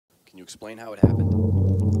Can you explain how it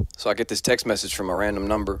happened? So I get this text message from a random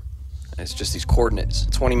number, and it's just these coordinates.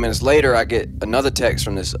 20 minutes later, I get another text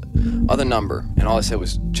from this other number, and all it said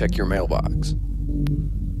was, check your mailbox.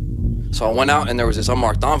 So I went out, and there was this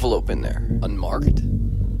unmarked envelope in there. Unmarked?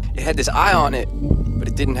 It had this eye on it, but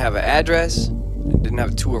it didn't have an address. It didn't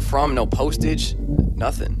have to or from, no postage,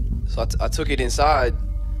 nothing. So I took it inside,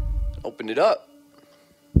 opened it up.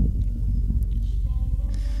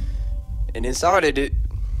 And inside it,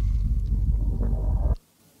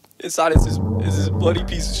 inside is this bloody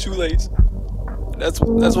piece of shoelace. That's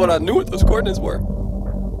what I knew what those coordinates were.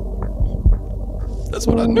 That's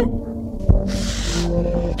what I knew.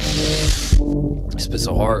 It's been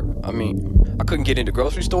so hard. I mean, I couldn't get into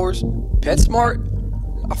grocery stores. PetSmart?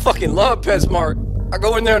 I fucking love PetSmart. I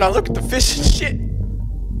go in there and I look at the fish and shit.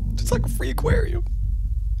 It's like a free aquarium.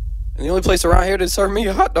 And the only place around here that serve me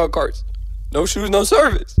are hot dog carts. No shoes, no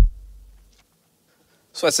service.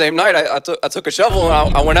 So that same night, I took a shovel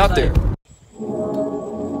and I went out there.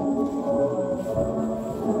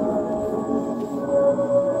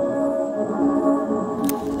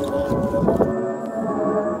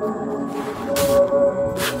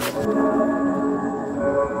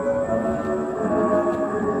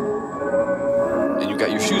 And you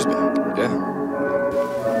got your shoes back, yeah?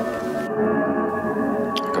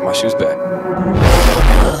 I got my shoes back.